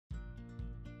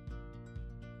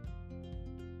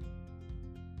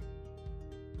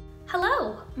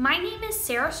Hello, my name is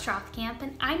Sarah Strothkamp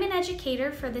and I'm an educator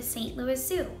for the St. Louis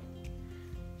Zoo.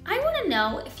 I want to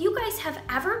know if you guys have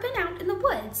ever been out in the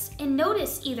woods and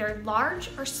noticed either large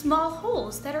or small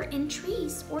holes that are in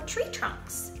trees or tree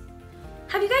trunks.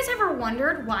 Have you guys ever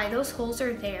wondered why those holes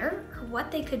are there or what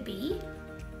they could be?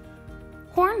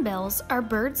 Hornbills are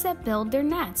birds that build their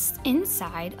nests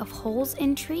inside of holes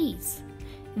in trees.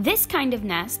 This kind of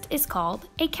nest is called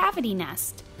a cavity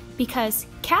nest, because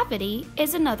cavity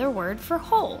is another word for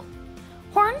hole.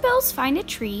 Hornbills find a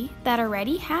tree that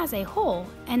already has a hole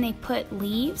and they put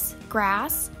leaves,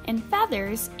 grass, and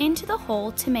feathers into the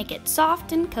hole to make it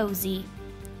soft and cozy.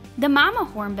 The mama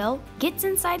hornbill gets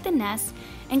inside the nest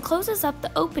and closes up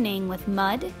the opening with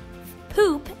mud,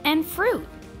 poop, and fruit.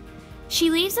 She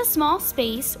leaves a small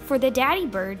space for the daddy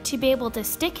bird to be able to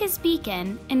stick his beak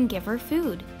in and give her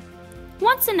food.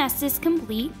 Once the nest is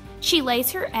complete, she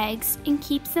lays her eggs and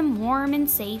keeps them warm and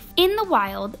safe. In the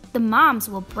wild, the moms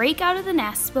will break out of the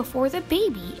nest before the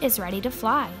baby is ready to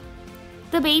fly.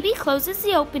 The baby closes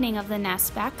the opening of the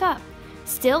nest back up,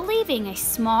 still leaving a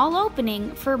small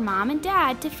opening for mom and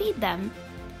dad to feed them.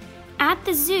 At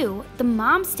the zoo, the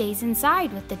mom stays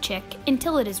inside with the chick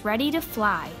until it is ready to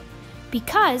fly,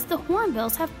 because the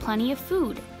hornbills have plenty of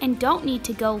food and don't need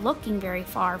to go looking very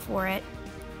far for it.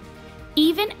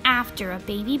 Even after a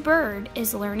baby bird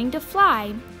is learning to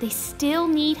fly, they still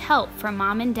need help from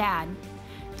mom and dad.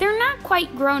 They're not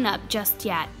quite grown up just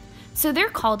yet, so they're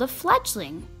called a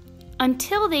fledgling,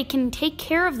 until they can take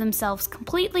care of themselves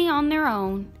completely on their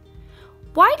own.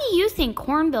 Why do you think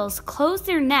hornbills close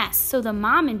their nests so the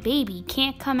mom and baby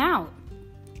can't come out?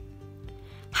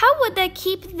 How would that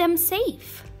keep them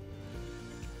safe?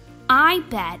 I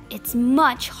bet it's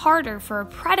much harder for a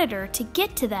predator to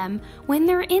get to them when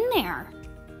they're in there.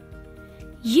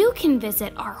 You can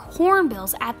visit our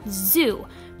hornbills at the zoo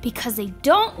because they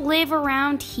don't live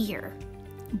around here.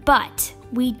 But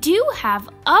we do have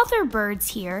other birds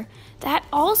here that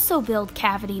also build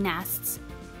cavity nests.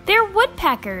 They're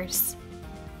woodpeckers.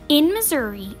 In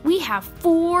Missouri, we have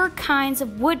 4 kinds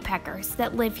of woodpeckers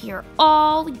that live here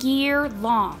all year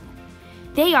long.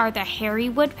 They are the hairy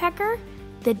woodpecker,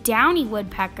 the downy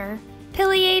woodpecker,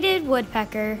 pileated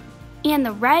woodpecker, and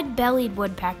the red-bellied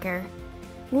woodpecker.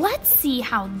 Let's see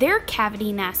how their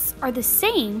cavity nests are the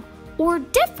same or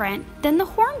different than the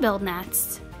hornbill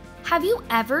nests. Have you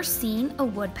ever seen a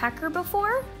woodpecker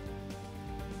before?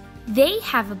 They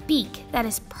have a beak that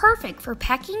is perfect for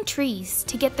pecking trees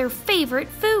to get their favorite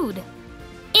food,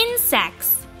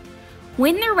 insects.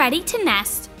 When they're ready to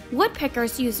nest,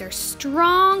 woodpeckers use their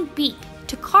strong beak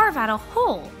to carve out a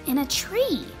hole in a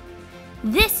tree.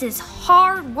 This is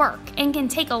hard work and can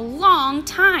take a long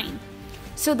time,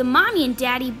 so the mommy and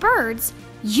daddy birds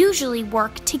usually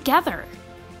work together.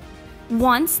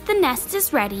 Once the nest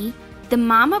is ready, the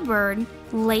mama bird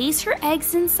lays her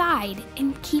eggs inside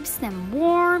and keeps them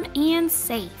warm and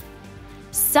safe.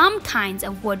 Some kinds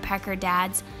of woodpecker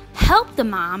dads help the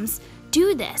moms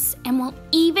do this and will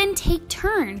even take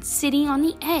turns sitting on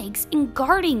the eggs and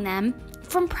guarding them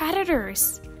from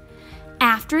predators.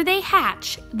 After they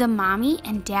hatch, the mommy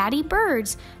and daddy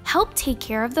birds help take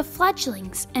care of the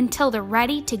fledglings until they're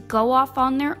ready to go off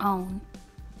on their own.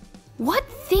 What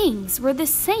things were the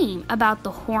same about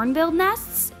the hornbill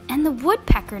nests and the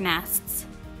woodpecker nests?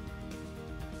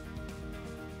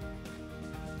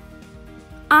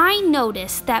 I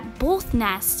noticed that both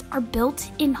nests are built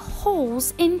in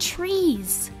holes in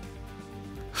trees.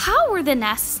 How were the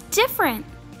nests different?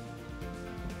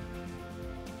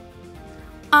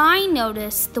 I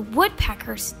noticed the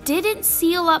woodpeckers didn't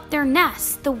seal up their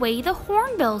nests the way the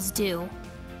hornbills do.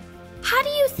 How do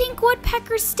you think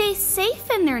woodpeckers stay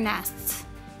safe in their nests?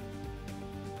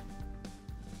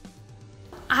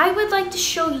 I would like to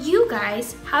show you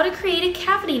guys how to create a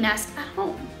cavity nest at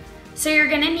home. So you're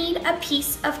going to need a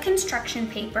piece of construction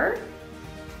paper.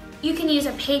 You can use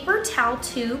a paper towel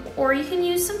tube, or you can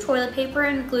use some toilet paper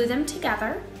and glue them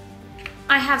together.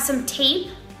 I have some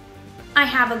tape. I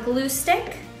have a glue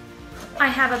stick, I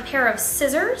have a pair of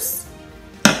scissors,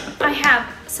 I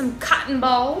have some cotton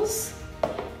balls,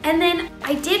 and then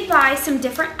I did buy some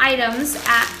different items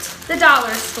at the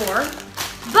dollar store,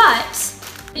 but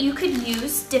you could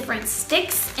use different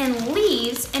sticks and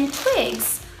leaves and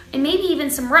twigs, and maybe even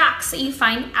some rocks that you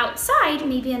find outside,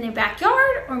 maybe in your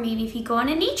backyard, or maybe if you go on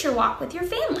a nature walk with your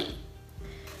family.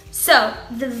 So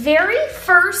the very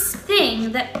first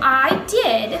thing that I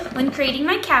did when creating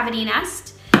my cavity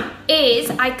nest is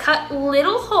I cut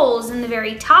little holes in the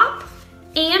very top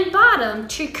and bottom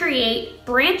to create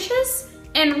branches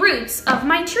and roots of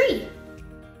my tree.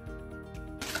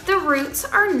 The roots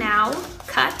are now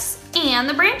cut and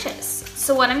the branches.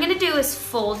 So what I'm gonna do is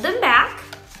fold them back.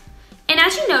 And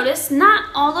as you notice, not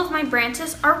all of my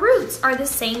branches or roots are the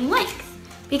same length,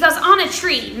 because on a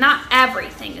tree, not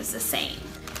everything is the same.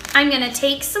 I'm gonna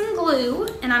take some glue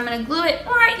and I'm gonna glue it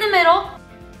right in the middle.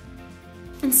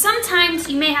 And sometimes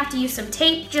you may have to use some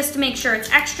tape just to make sure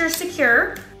it's extra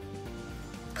secure.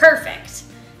 Perfect.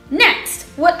 Next,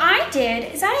 what I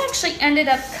did is I actually ended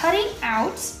up cutting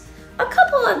out a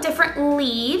couple of different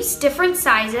leaves, different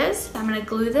sizes. I'm gonna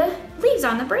glue the leaves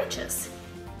on the branches.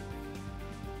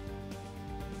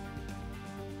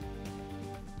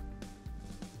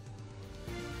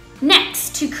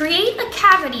 Next, to create a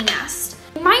cavity nest,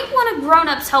 you might want a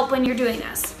grown-up's help when you're doing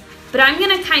this, but I'm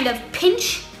gonna kind of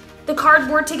pinch the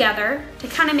cardboard together to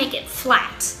kind of make it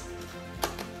flat.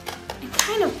 And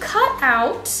kind of cut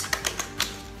out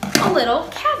a little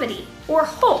cavity or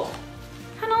hole,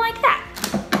 kind of like that.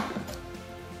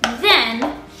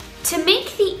 Then, to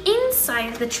make the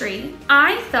inside of the tree,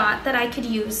 I thought that I could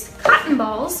use cotton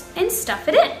balls and stuff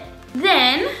it in.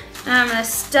 Then, I'm gonna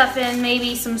stuff in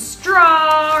maybe some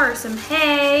straw or some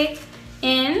hay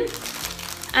in,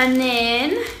 and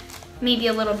then maybe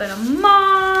a little bit of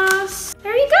moss.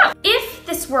 There you go. If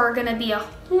this were gonna be a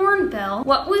hornbill,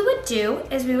 what we would do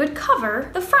is we would cover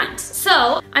the front.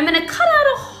 So I'm gonna cut out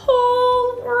a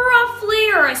hole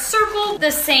roughly, or a circle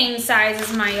the same size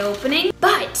as my opening.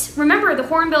 But remember, the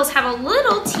hornbills have a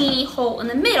little teeny hole in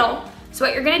the middle. So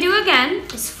what you're gonna do again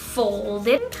is fold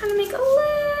it and kind of make a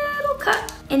little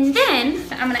cut. And then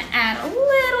I'm gonna add a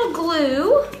little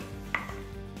glue.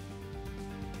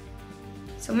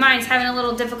 So mine's having a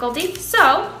little difficulty.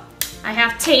 So I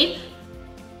have tape.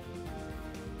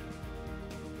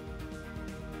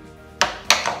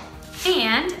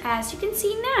 And as you can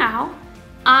see now,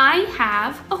 I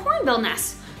have a hornbill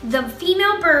nest. The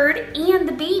female bird and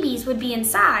the babies would be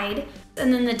inside,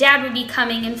 and then the dad would be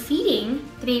coming and feeding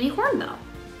the baby hornbill.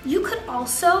 You could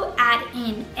also add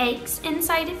in eggs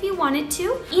inside if you wanted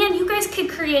to, and you guys could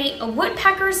create a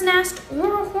woodpecker's nest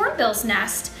or a hornbill's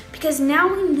nest, because now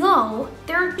we know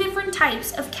there are different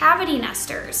types of cavity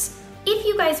nesters. If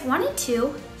you guys wanted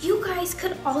to, you guys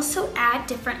could also add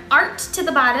different art to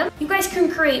the bottom. You guys can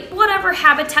create whatever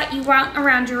habitat you want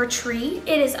around your tree.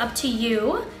 It is up to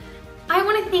you. I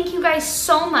want to thank you guys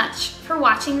so much for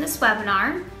watching this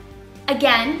webinar.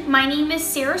 Again, my name is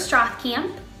Sarah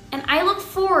Strothkamp, and I look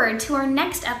forward to our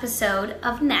next episode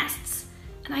of Nests.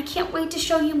 And I can't wait to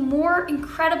show you more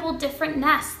incredible different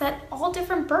nests that all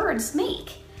different birds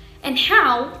make, and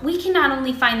how we can not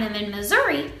only find them in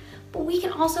Missouri, but we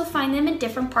can also find them in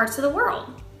different parts of the world.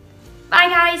 Bye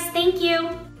guys, thank you.